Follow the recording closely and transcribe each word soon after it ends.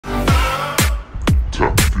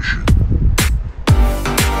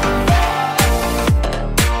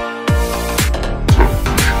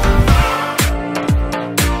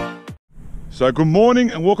So good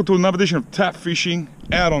morning and welcome to another edition of Tap Fishing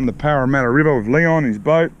out on the Parramatta River with Leon in his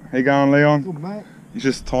boat. How you going, Leon? Good, mate. He's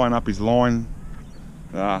just tying up his line.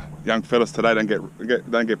 Young fellas today don't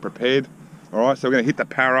get prepared. All right, so we're going to hit the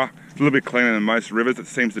Parra. It's a little bit cleaner than most rivers. It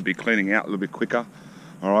seems to be cleaning out a little bit quicker.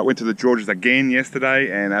 All right, went to the Georges again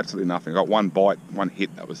yesterday and absolutely nothing. Got one bite, one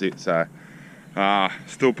hit, that was it. So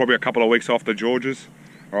still probably a couple of weeks off the Georges.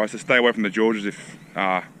 All right, so stay away from the Georges. If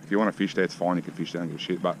you want to fish there, it's fine. You can fish there, don't give a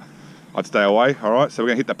shit. But I'd stay away. All right, so we're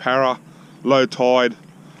gonna hit the Parra, low tide.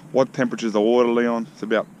 What temperature's the water, Leon? It's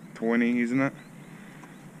about 20, isn't it?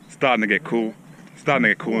 Starting to get cool. Starting to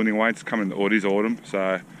get cool anyway. It's coming, or it is autumn.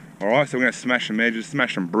 So, all right, so we're gonna smash some edges,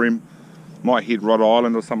 smash some bream. Might hit Rod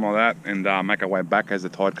Island or something like that, and make our way back as the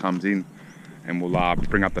tide comes in, and we'll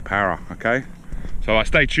bring up the Parra. Okay. So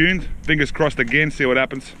stay tuned. Fingers crossed again. See what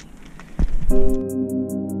happens.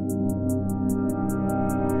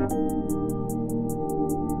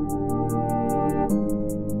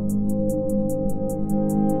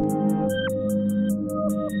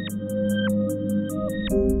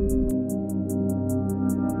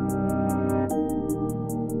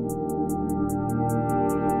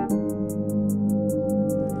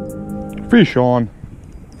 Fish on.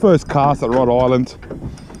 First cast at Rod Island.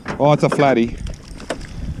 Oh, it's a flatty.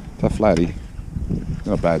 It's a flatty.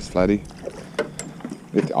 Not a bad flatty.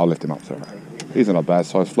 I'll lift him up, sorry. He's not a bad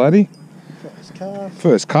size flatty. First cast.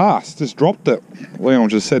 First cast. Just dropped it. Leon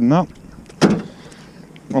just setting up.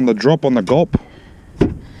 On the drop, on the gulp.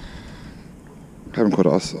 Haven't caught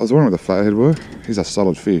us. I was wondering where the flathead were. He's a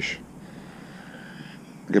solid fish.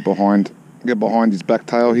 Get behind his back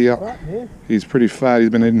tail here. Yeah. He's pretty fat. He's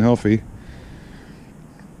been eating healthy.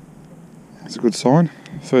 It's a good sign.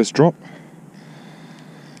 First drop.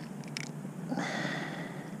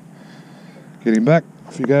 Get him back.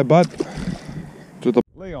 Off you go, bud. To the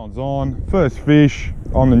Leon's on. First fish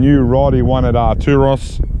on the new rod he won at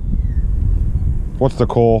Turos. What's the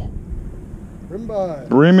call? Brimbo.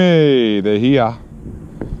 Brimmy. They're here.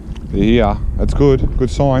 They're here. That's good. Good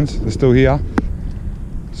signs. They're still here.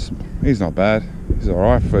 He's not bad. He's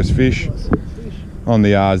alright. First fish. On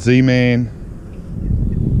the Zman.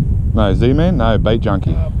 No, Zman? No, bait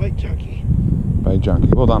junkie. Bait junkie. Bait junkie.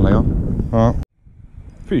 Well done, Leon. Alright.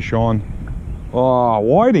 Fish on. Oh,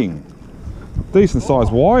 whiting. Decent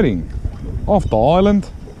sized whiting. Off the island.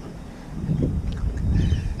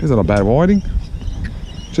 He's not a bad whiting.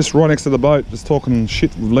 Just right next to the boat, just talking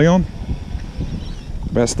shit with Leon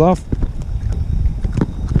about stuff.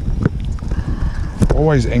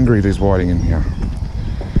 Always angry there's whiting in here.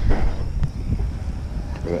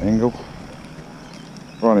 Bit of angle.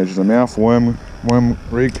 Right on the edge of the mouth, worm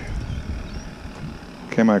rig.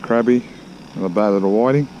 Camo crabby. Not a bad little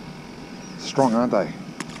whiting. Strong, aren't they?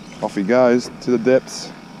 Off he goes to the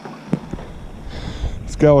depths.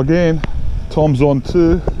 Let's go again. Tom's on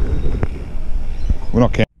too. We're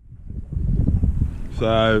not counting.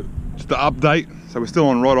 So, just an update. So we're still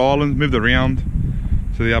on Rod Island, moved around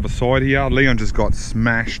to the other side here. Leon just got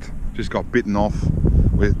smashed, just got bitten off.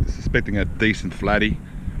 We're suspecting a decent flatty.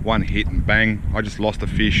 One hit and bang. I just lost a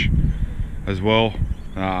fish as well.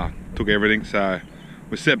 Took everything, so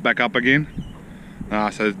we're set back up again.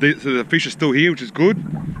 So the fish is still here, which is good.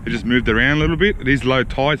 It just moved around a little bit. It is low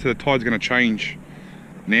tide, so the tide's going to change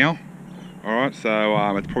now. All right, so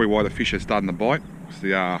that's probably why the fish are starting to bite.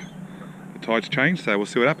 The tide's changed, so we'll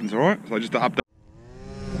see what happens. All right, so just to update.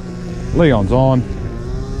 Leon's on.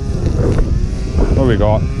 What have we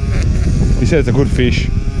got? He said it's a good fish.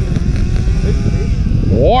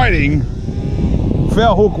 Whiting.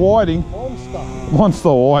 Foul hook whiting.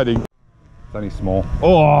 Monster whiting. It's only small.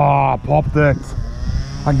 Oh, popped it.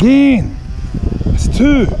 Again. It's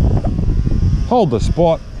two. Hold the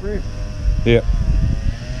spot. Bream. Yeah.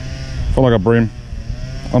 Feel like a bream.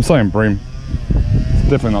 I'm saying bream. It's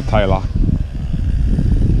definitely not Taylor.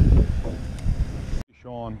 Fish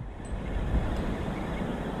on.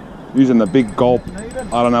 Using the big gulp.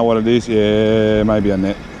 I don't know what it is. Yeah, maybe a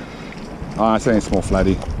net. It's only a small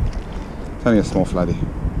flatty. It's only a small flatty.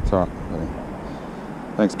 It's alright.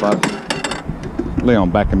 Thanks, bud. Leon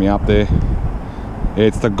backing me up there. Yeah,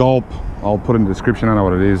 it's the gulp. I'll put it in the description. I don't know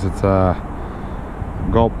what it is. It's a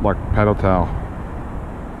gulp like paddle tail.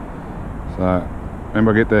 So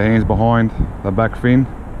remember, get the hands behind the back fin.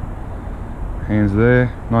 Hands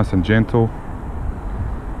there, nice and gentle.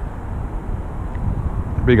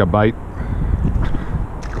 Bigger bait.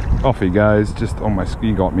 Off he goes. Just almost,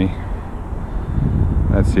 he got me.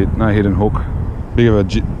 That's it. No hidden hook. Bigger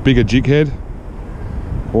jig head.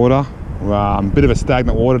 Water. Bit of a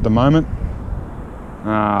stagnant water at the moment.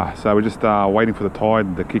 So we're just waiting for the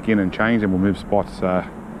tide to kick in and change, and we'll move spots.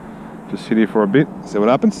 Just sit here for a bit, see what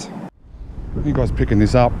happens. You guys picking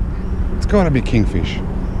this up? It's got to be kingfish.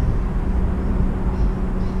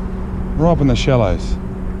 Right up in the shallows.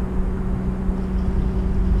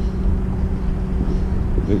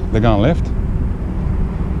 They're going left.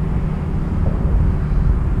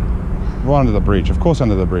 Right under the bridge. Of course,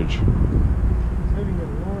 under the bridge.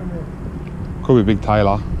 Could be big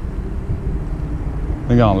Taylor.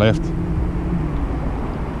 They're going left.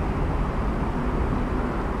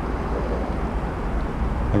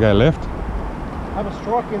 They go left. Have a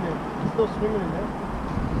strike in there. It's still swimming in there.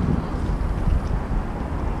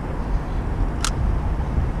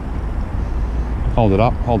 Hold it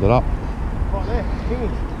up, hold it up. Right there,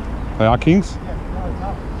 kings. They are kings? Yeah, no, it's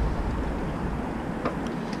up.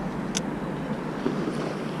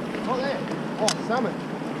 Right there. Oh, salmon.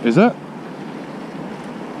 Is it?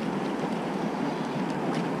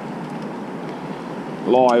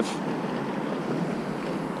 Live.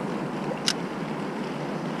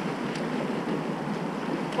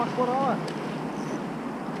 Fuck, what eye?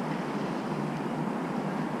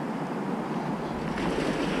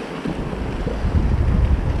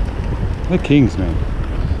 They're kings, man.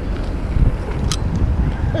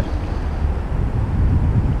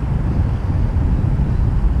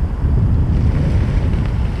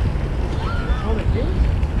 Oh, the kings?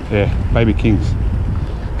 Yeah, baby kings.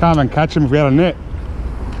 Can't even catch them if we had a net.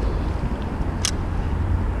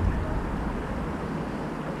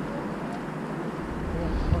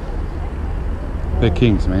 They're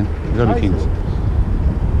kings, man. They've got to be kings.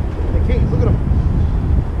 They're kings, look at them.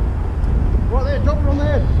 Right there, drop it on the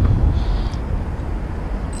head.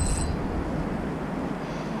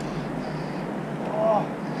 Oh,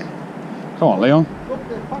 Come on, Leon. look,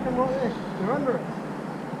 they're fucking right there. They're under it.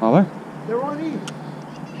 Are they? They're right here.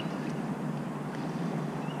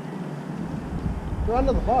 They're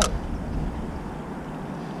under the boat.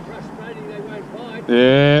 Frustrating they won't bite.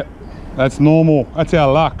 Yeah, that's normal. That's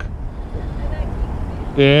our luck.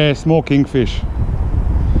 Yeah, small kingfish.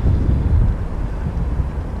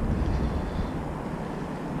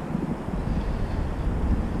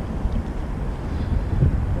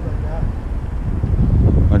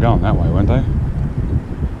 They're going that way, weren't they?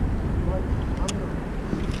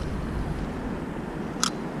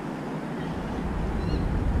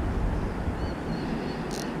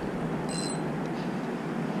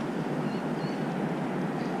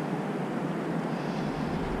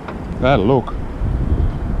 That look.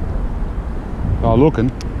 Oh, looking.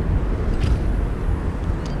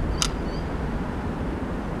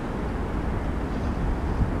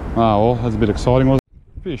 Ah, well, that's a bit exciting, wasn't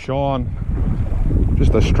it? Fish on.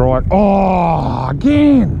 Just a strike. Oh,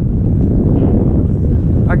 again!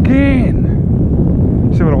 Again!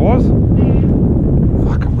 See what it was?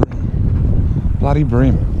 Fucking bream. Bloody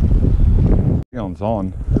bream. Leon's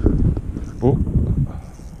on. Oh.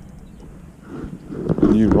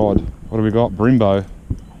 New rod. What do we got? Brimbo.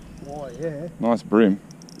 Oh, yeah. Nice brim.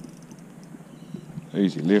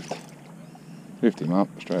 Easy lift. Lift him up,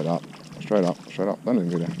 straight up, straight up, straight up. Don't even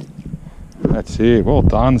go down. That's it. Well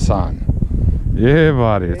done, son. Yeah,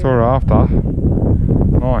 buddy. It's what we're after.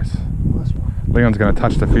 Nice. Nice one. Leon's going to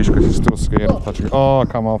touch the fish because he's still scared of touching it. Oh,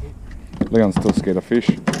 come off. Leon's still scared of fish.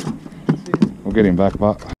 We'll get him back,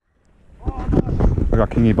 but we got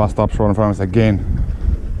kingy bust ups right in front of us again.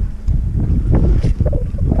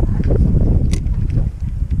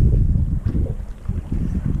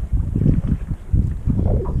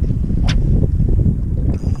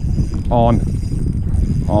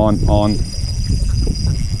 On.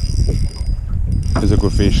 There's a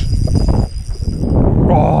good fish.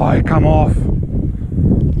 Oh, he come off.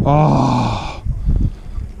 Oh,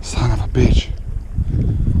 son of a bitch.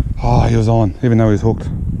 Oh, he was on, even though he's hooked.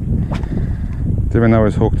 Even though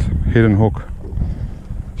he's hooked. Hidden hook.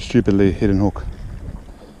 Stupidly hidden hook.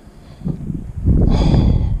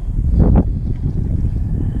 Oh,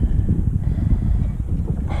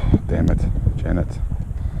 damn it, Janet.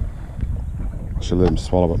 I should let him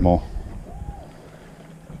swallow it more.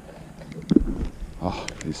 Oh,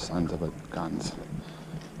 these sons of a guns.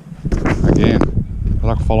 Again,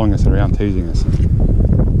 they're like following us around, teasing us.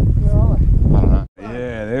 Where are they? I don't know.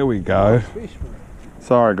 Yeah, there we go. Fish, man.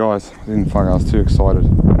 Sorry guys, I was too excited.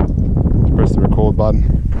 Just press the record button.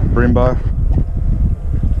 Brimbo.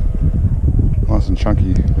 Nice and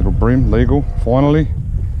chunky little bream, legal, finally.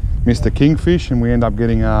 Missed the kingfish and we end up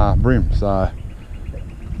getting bream. So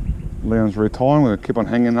Leon's retiring, we're gonna keep on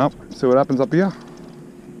hanging up, see what happens up here.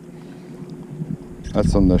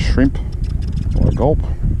 That's on the shrimp, or a gulp.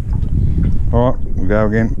 All right, we'll go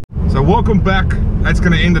again. So welcome back. That's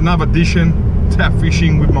gonna end another edition, tap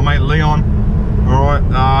fishing with my mate Leon. All right,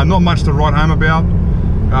 not much to write home about.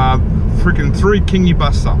 freaking 3 kingy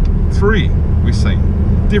busts up. 3 we've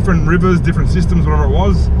seen. Different rivers, different systems, whatever it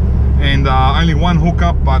was. And only 1 hook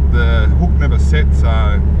up, but the hook never set,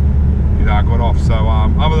 so you know, I got off. So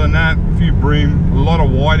other than that, a few bream, a lot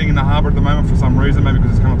of whiting in the harbour at the moment for some reason, maybe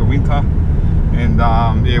because it's coming up to winter. And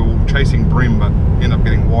yeah, we're chasing bream, but end up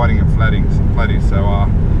getting whiting and flatties. So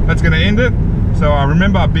that's going to end it. So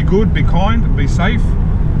remember, be good, be kind, be safe.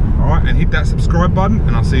 All right, and hit that subscribe button,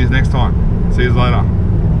 and I'll see you next time. See you later.